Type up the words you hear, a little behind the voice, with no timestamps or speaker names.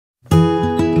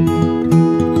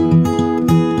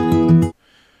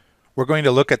We're going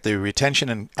to look at the retention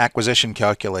and acquisition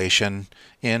calculation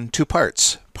in two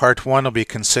parts. Part 1 will be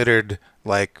considered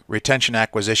like retention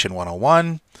acquisition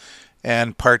 101,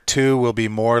 and part 2 will be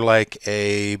more like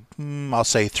a, I'll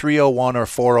say 301 or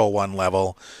 401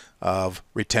 level of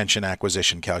retention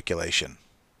acquisition calculation.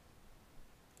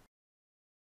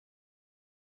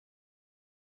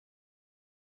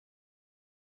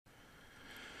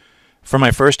 For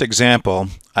my first example,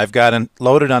 I've got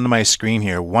loaded onto my screen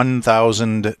here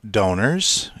 1,000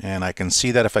 donors, and I can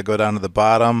see that if I go down to the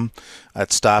bottom,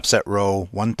 it stops at row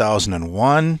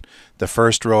 1001, the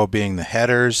first row being the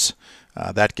headers.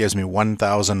 That gives me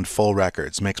 1,000 full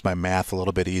records. Makes my math a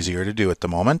little bit easier to do at the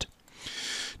moment.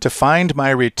 To find my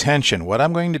retention, what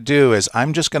I'm going to do is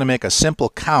I'm just going to make a simple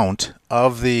count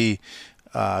of the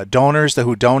donors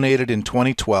who donated in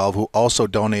 2012 who also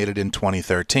donated in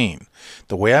 2013.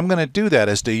 The way I'm going to do that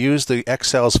is to use the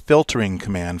Excel's filtering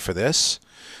command for this.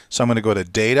 So I'm going to go to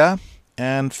Data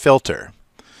and Filter.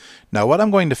 Now what I'm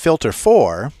going to filter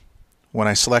for when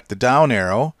I select the down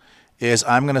arrow is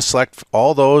I'm going to select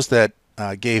all those that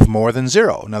gave more than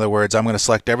 0. In other words, I'm going to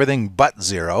select everything but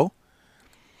 0.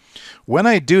 When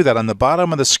I do that, on the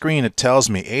bottom of the screen it tells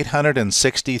me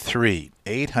 863.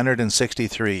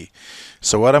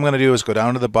 So what I'm going to do is go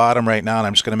down to the bottom right now, and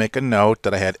I'm just going to make a note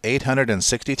that I had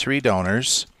 863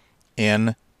 donors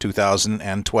in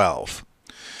 2012.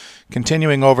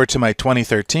 Continuing over to my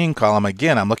 2013 column,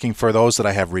 again I'm looking for those that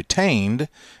I have retained,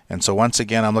 and so once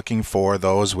again I'm looking for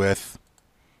those with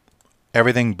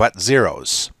everything but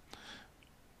zeros.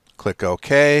 Click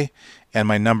OK, and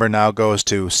my number now goes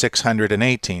to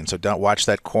 618. So don't watch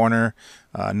that corner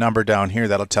number down here.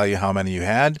 That'll tell you how many you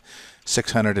had.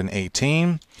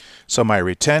 618. So my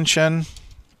retention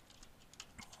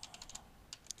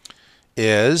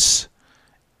is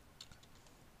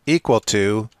equal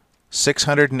to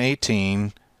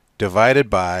 618 divided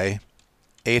by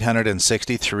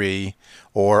 863,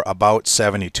 or about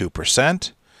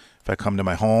 72%. If I come to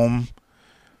my home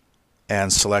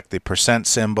and select the percent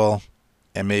symbol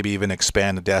and maybe even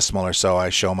expand a decimal or so, I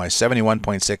show my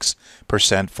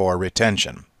 71.6% for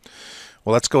retention.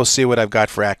 Well, let's go see what I've got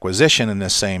for acquisition in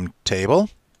this same table.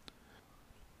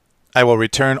 I will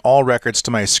return all records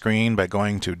to my screen by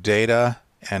going to Data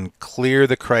and Clear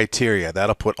the Criteria.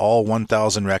 That'll put all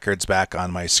 1,000 records back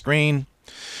on my screen.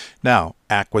 Now,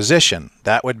 acquisition,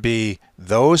 that would be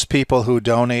those people who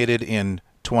donated in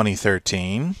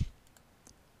 2013.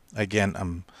 Again,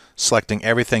 I'm selecting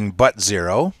everything but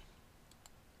 0.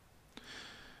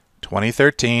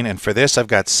 2013, and for this I've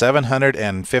got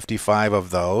 755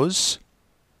 of those.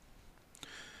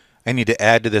 I need to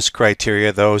add to this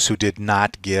criteria those who did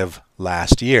not give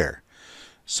last year.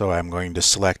 So I'm going to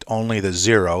select only the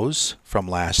zeros from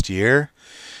last year,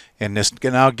 and this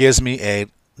now gives me a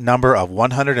number of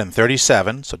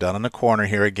 137. So down in the corner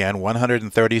here again,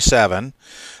 137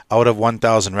 out of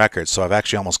 1,000 records. So I've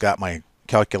actually almost got my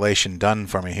calculation done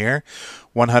for me here.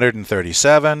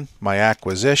 137, my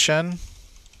acquisition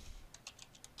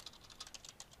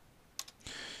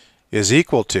is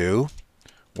equal to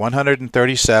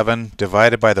 137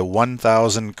 divided by the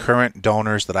 1,000 current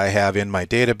donors that I have in my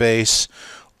database,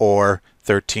 or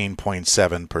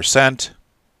 13.7%.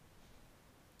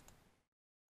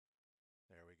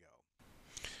 There we go.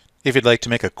 If you'd like to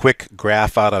make a quick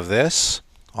graph out of this,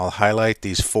 I'll highlight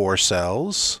these 4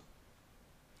 cells.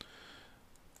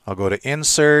 I'll go to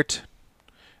Insert,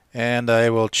 and I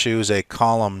will choose a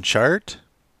column chart.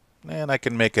 And I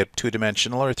can make it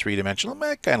 2-dimensional or 3-dimensional.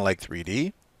 I kind of like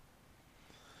 3D.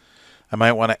 I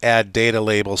might want to add data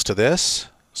labels to this.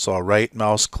 So I'll right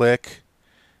mouse click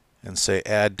and say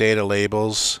Add Data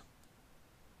Labels.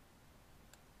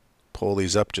 Pull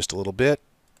these up just a little bit.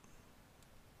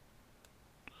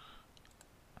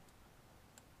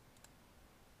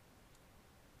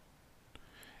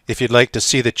 If you'd like to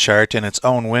see the chart in its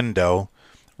own window,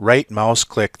 right mouse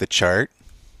click the chart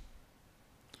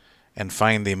and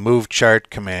find the Move Chart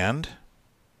command.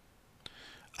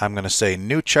 I'm going to say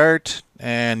New Chart,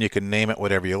 and you can name it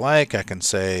whatever you like. I can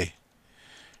say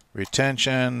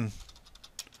Retention,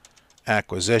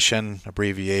 Acquisition,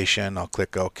 abbreviation. I'll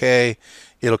click OK.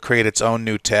 It'll create its own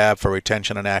new tab for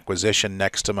retention and acquisition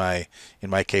next to my, in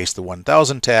my case, the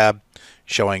 1000 tab,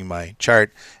 showing my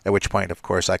chart, at which point, of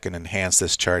course, I can enhance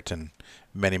this chart in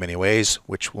many, many ways,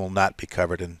 which will not be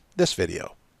covered in this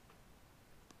video.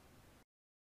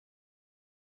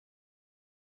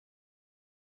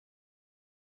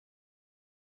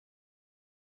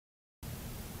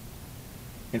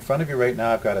 In front of you right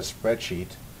now I've got a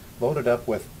spreadsheet loaded up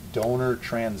with donor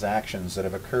transactions that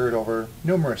have occurred over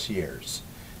numerous years.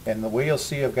 And the way you'll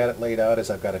see I've got it laid out is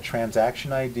I've got a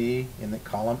transaction ID in the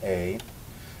column A,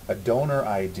 a donor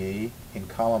ID in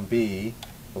column B,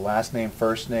 the last name,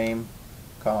 first name,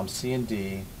 column C and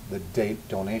D, the date,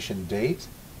 donation date,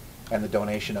 and the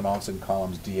donation amounts in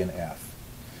columns D and F.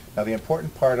 Now the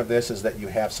important part of this is that you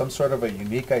have some sort of a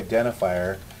unique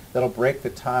identifier that'll break the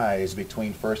ties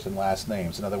between first and last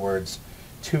names. In other words,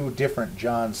 two different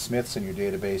John Smiths in your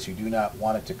database, you do not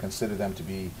want it to consider them to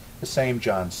be the same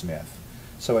John Smith.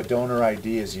 So a donor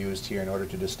ID is used here in order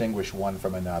to distinguish one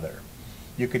from another.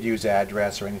 You could use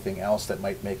address or anything else that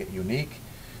might make it unique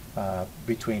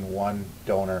between one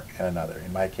donor and another.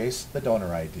 In my case, the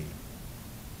donor ID.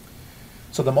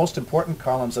 So the most important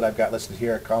columns that I've got listed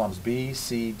here are columns B,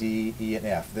 C, D, E, and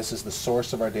F. This is the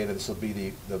source of our data. This will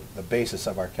be the basis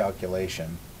of our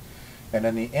calculation. And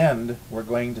in the end, we're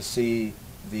going to see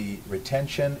the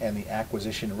retention and the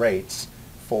acquisition rates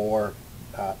for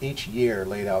each year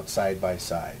laid out side by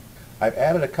side. I've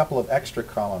added a couple of extra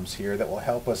columns here that will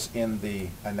help us in the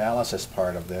analysis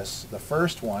part of this. The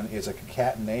first one is a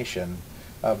concatenation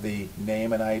of the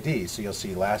name and ID. So you'll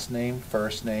see last name,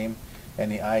 first name,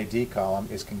 and the ID column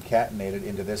is concatenated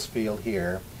into this field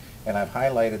here. And I've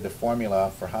highlighted the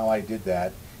formula for how I did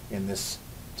that in this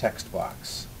text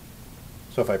box.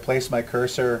 So if I place my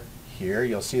cursor here,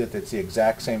 you'll see that it's the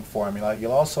exact same formula.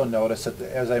 You'll also notice that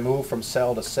as I move from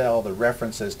cell to cell, the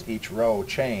references to each row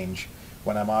change.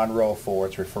 When I'm on row 4,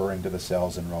 it's referring to the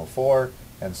cells in row 4,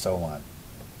 and so on.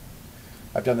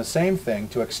 I've done the same thing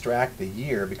to extract the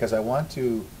year because I want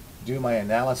to do my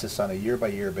analysis on a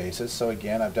year-by-year basis. So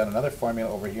again, I've done another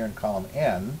formula over here in column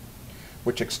N,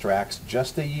 which extracts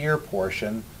just the year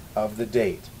portion of the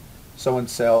date. So in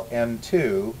cell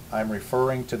N2, I'm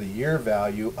referring to the year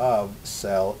value of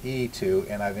cell E2,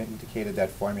 and I've indicated that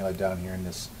formula down here in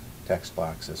this text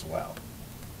box as well.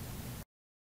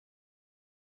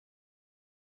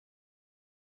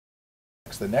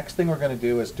 The next thing we're going to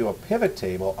do is do a pivot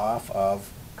table off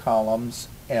of columns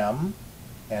M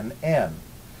and N.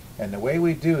 And the way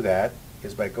we do that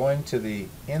is by going to the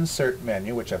Insert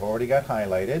menu, which I've already got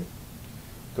highlighted,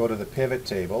 go to the Pivot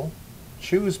Table,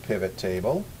 choose Pivot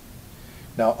Table.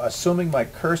 Now, assuming my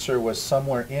cursor was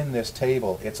somewhere in this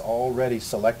table, it's already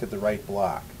selected the right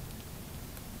block.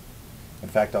 In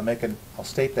fact, I'll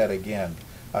state that again.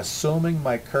 Assuming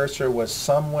my cursor was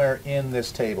somewhere in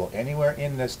this table, anywhere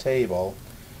in this table,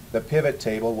 the pivot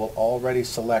table will already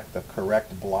select the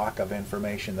correct block of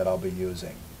information that I'll be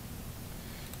using.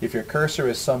 If your cursor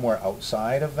is somewhere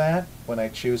outside of that, when I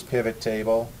choose pivot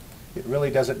table, it really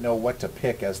doesn't know what to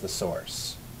pick as the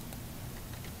source.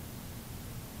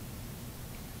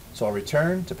 So I'll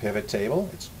return to pivot table.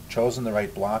 It's chosen the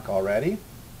right block already.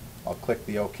 I'll click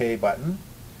the OK button.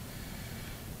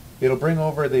 It'll bring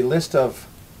over the list of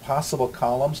possible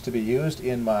columns to be used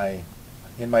in my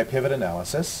pivot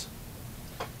analysis.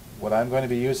 What I'm going to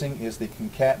be using is the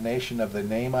concatenation of the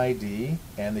name ID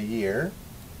and the year.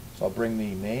 So I'll bring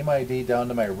the name ID down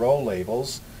to my row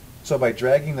labels. So by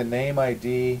dragging the name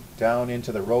ID down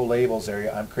into the row labels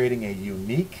area, I'm creating a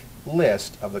unique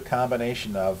list of the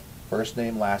combination of first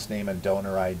name, last name, and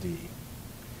donor ID.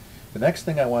 The next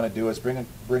thing I want to do is bring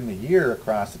the year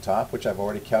across the top, which I've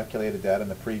already calculated that in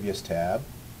the previous tab.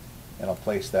 And I'll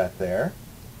place that there.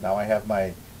 Now I have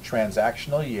my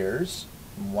transactional years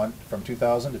from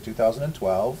 2000 to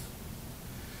 2012.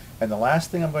 And the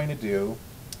last thing I'm going to do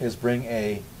is bring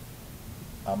a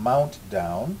amount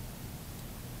down.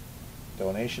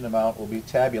 Donation amount will be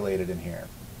tabulated in here.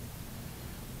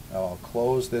 Now I'll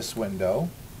close this window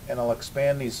and I'll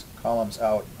expand these columns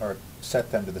out or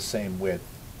set them to the same width.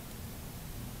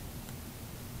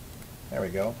 There we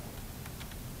go.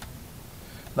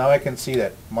 Now I can see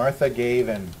that Martha gave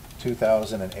in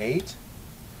 2008,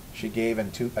 she gave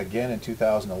again in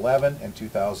 2011 and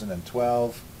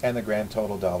 2012, and the grand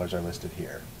total dollars are listed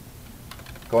here.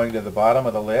 Going to the bottom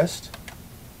of the list,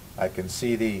 I can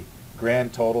see the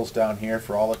grand totals down here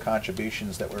for all the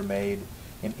contributions that were made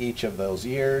in each of those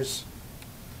years.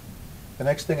 The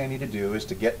next thing I need to do is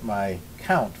to get my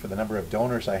count for the number of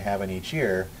donors I have in each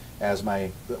year that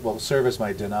will serve as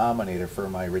my denominator for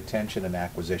my retention and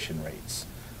acquisition rates.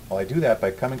 Well, I do that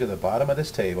by coming to the bottom of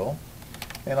this table,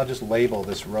 and I'll just label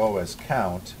this row as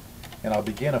count, and I'll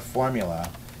begin a formula.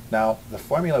 Now, the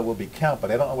formula will be count,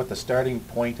 but I don't know what the starting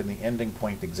point and the ending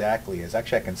point exactly is.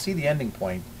 Actually, I can see the ending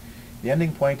point. The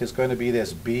ending point is going to be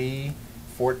this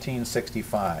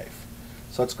B1465.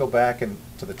 So let's go back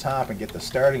to the top and get the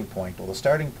starting point. Well, the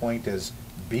starting point is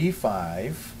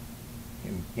B5.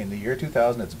 In the year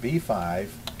 2000, it's B5,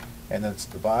 and then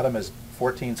the bottom is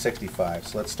 1465.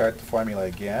 So let's start the formula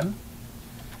again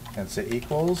and say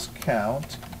equals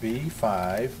count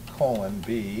B5 colon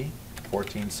B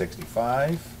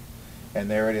 1465, And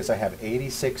there it is. I have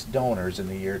 86 donors in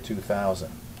the year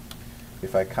 2000.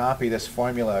 If I copy this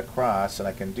formula across, and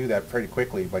I can do that pretty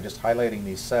quickly by just highlighting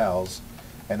these cells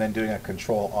and then doing a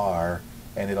Control R,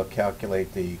 and it'll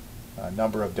calculate the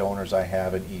number of donors I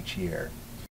have in each year.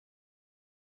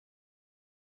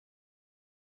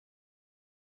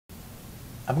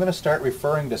 I'm going to start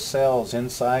referring to cells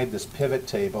inside this pivot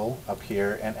table up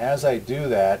here, and as I do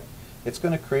that, it's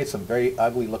going to create some very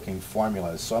ugly looking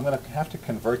formulas. So I'm going to have to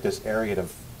convert this area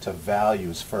to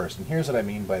values first. And here's what I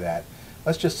mean by that.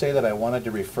 Let's just say that I wanted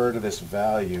to refer to this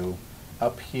value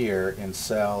up here in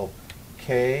cell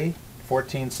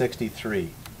K1463.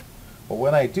 Well,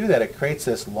 when I do that, it creates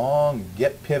this long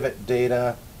get pivot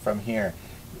data from here.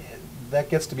 That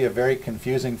gets to be a very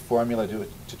confusing formula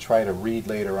to try to read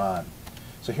later on.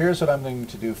 So here's what I'm going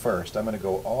to do first. I'm going to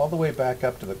go all the way back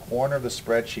up to the corner of the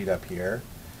spreadsheet up here.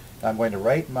 I'm going to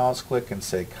right mouse click and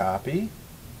say copy.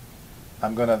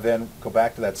 I'm going to then go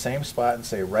back to that same spot and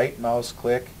say right mouse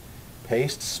click,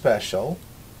 paste special.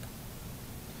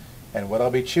 And what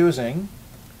I'll be choosing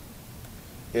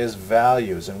is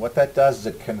values. And what that does is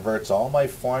it converts all my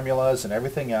formulas and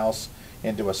everything else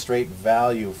into a straight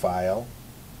value file.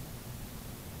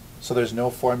 So there's no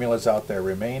formulas out there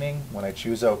remaining. When I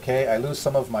choose OK, I lose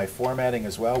some of my formatting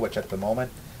as well, which at the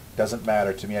moment doesn't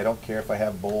matter to me. I don't care if I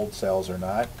have bold cells or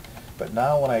not. But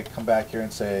now when I come back here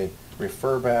and say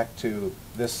refer back to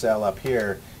this cell up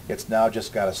here, it's now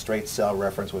just got a straight cell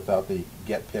reference without the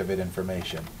get pivot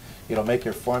information. It'll make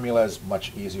your formulas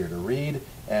much easier to read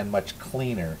and much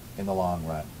cleaner in the long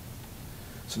run.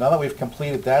 So now that we've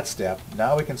completed that step,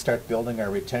 now we can start building our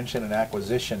retention and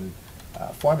acquisition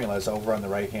formulas over on the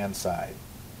right hand side.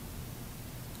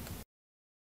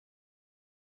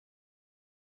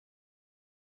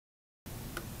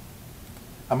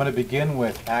 I'm going to begin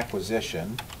with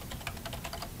acquisition,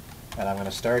 and I'm going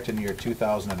to start in the year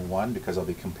 2001 because I'll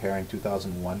be comparing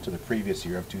 2001 to the previous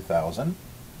year of 2000.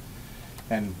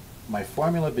 And my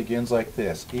formula begins like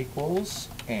this: equals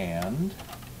and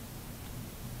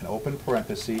an open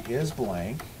parenthesis is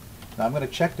blank. Now I'm going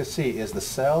to check to see, is the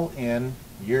cell in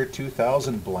year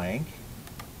 2000 blank,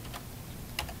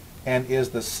 and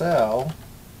is the cell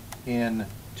in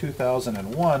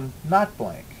 2001 not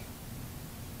blank,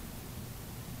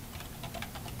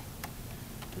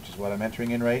 which is what I'm entering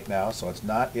in right now. So it's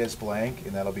not is blank,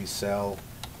 and that'll be cell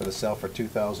for the cell for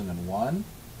 2001.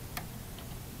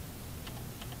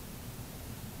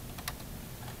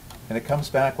 And it comes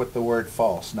back with the word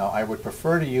false. Now I would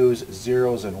prefer to use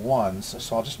zeros and ones,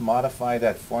 so I'll just modify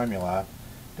that formula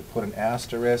to put an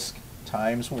asterisk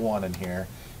times 1 in here.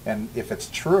 And if it's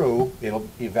true, it'll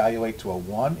evaluate to a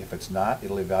 1. If it's not,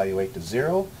 it'll evaluate to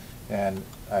 0. And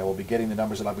I will be getting the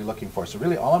numbers that I'll be looking for. So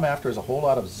really all I'm after is a whole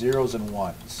lot of zeros and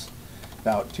ones.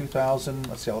 Now 2000,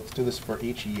 let's see, let's do this for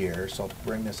each year. So I'll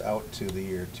bring this out to the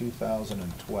year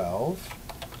 2012.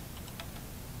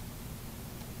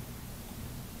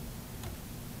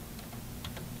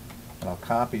 And I'll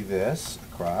copy this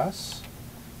across,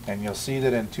 and you'll see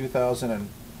that in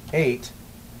 2008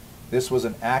 this was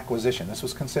an acquisition. This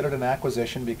was considered an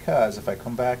acquisition because if I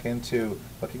come back into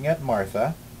looking at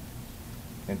Martha,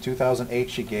 in 2008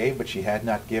 she gave, but she had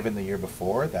not given the year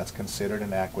before. That's considered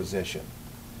an acquisition.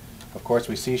 Of course,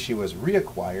 we see she was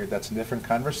reacquired. That's a different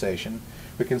conversation.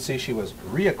 We can see she was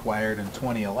reacquired in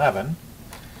 2011.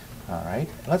 All right,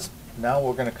 now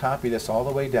we're going to copy this all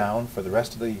the way down for the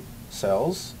rest of the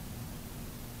cells.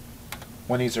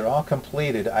 When these are all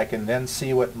completed, I can then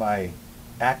see what my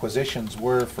acquisitions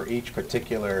were for each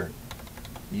particular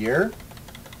year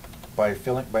by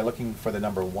looking for the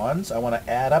number ones. I want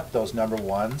to add up those number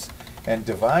ones and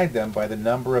divide them by the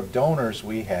number of donors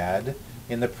we had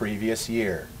in the previous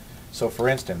year. So for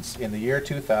instance, in the year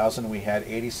 2000 we had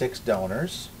 86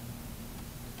 donors.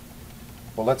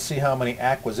 Well, let's see how many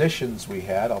acquisitions we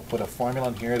had. I'll put a formula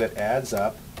in here that adds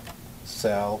up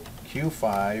cell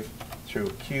Q5 through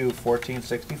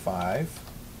Q1465.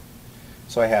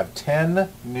 So I have 10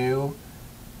 new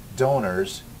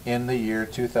donors in the year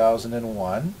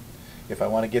 2001. If I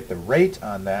want to get the rate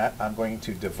on that, I'm going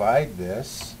to divide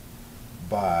this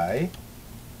by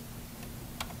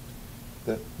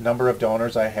the number of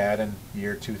donors I had in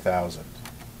year 2000.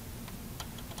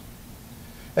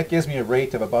 That gives me a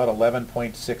rate of about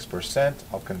 11.6%.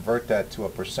 I'll convert that to a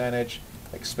percentage,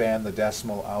 expand the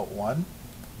decimal out 1.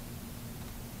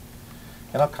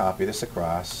 And I'll copy this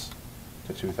across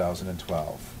to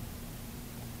 2012.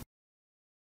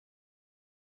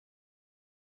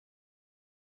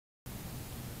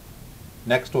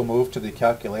 Next we'll move to the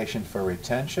calculation for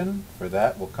retention. For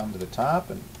that we'll come to the top,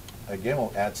 and again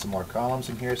we'll add some more columns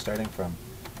in here starting from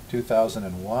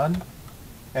 2001.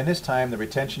 And this time the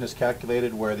retention is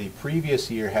calculated where the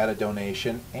previous year had a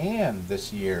donation and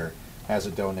this year has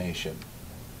a donation.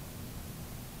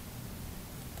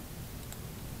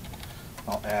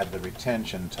 I'll add the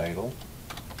retention title,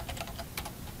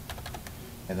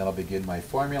 and then I'll begin my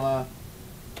formula.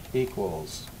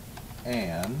 Equals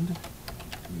and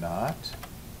not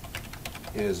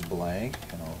is blank,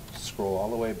 and I'll scroll all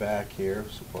the way back here.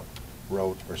 So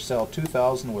row or cell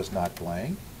 2000 was not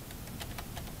blank.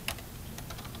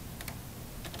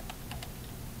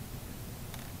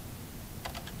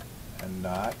 And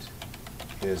not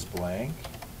is blank.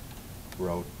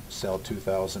 Row cell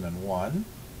 2001.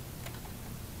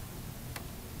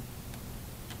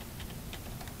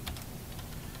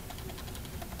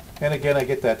 And again, I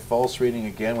get that false reading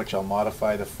again, which I'll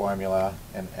modify the formula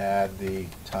and add the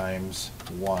times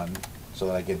 1 so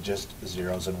that I get just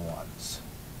zeros and ones.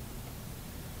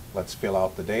 Let's fill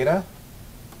out the data.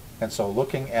 And so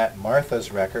looking at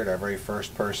Martha's record, our very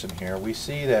first person here, we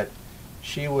see that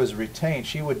she was retained.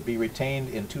 She would be retained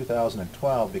in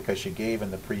 2012 because she gave in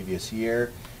the previous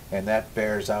year, and that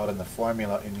bears out in the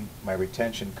formula in my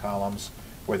retention columns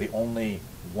where the only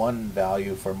one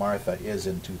value for Martha is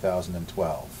in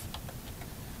 2012.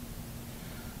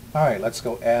 All right, let's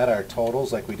go add our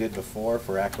totals like we did before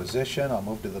for acquisition. I'll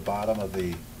move to the bottom of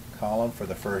the column for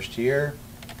the first year.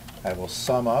 I will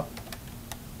sum up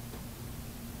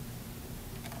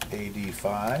AD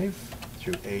 5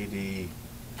 through AD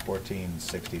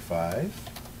 1465,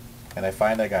 and I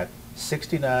find I got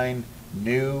 69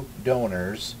 new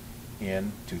donors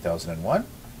in 2001.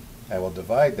 I will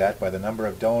divide that by the number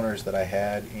of donors that I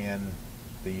had in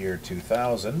the year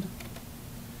 2000,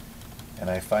 and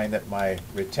I find that my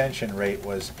retention rate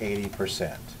was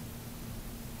 80%.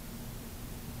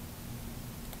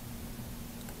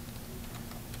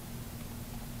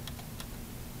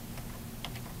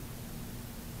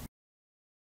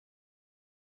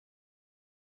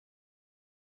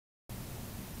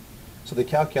 So the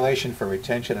calculation for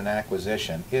retention and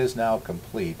acquisition is now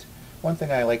complete. One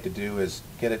thing I like to do is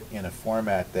get it in a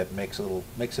format that makes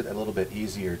it a little bit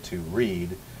easier to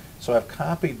read. So I've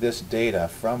copied this data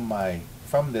from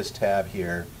this tab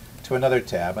here to another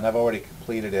tab, and I've already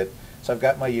completed it. So I've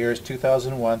got my years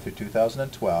 2001 through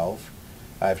 2012.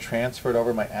 I've transferred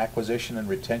over my acquisition and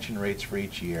retention rates for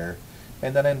each year,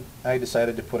 and then I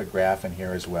decided to put a graph in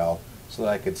here as well so that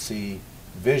I could see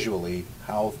visually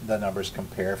how the numbers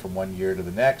compare from one year to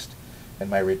the next. And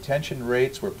my retention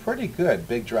rates were pretty good.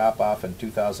 Big drop off in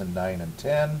 2009 and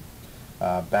 10,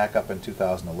 back up in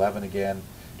 2011 again.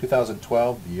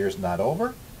 2012, the year's not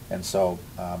over, and so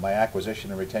my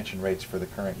acquisition and retention rates for the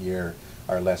current year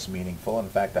are less meaningful. In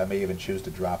fact, I may even choose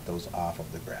to drop those off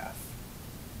of the graph.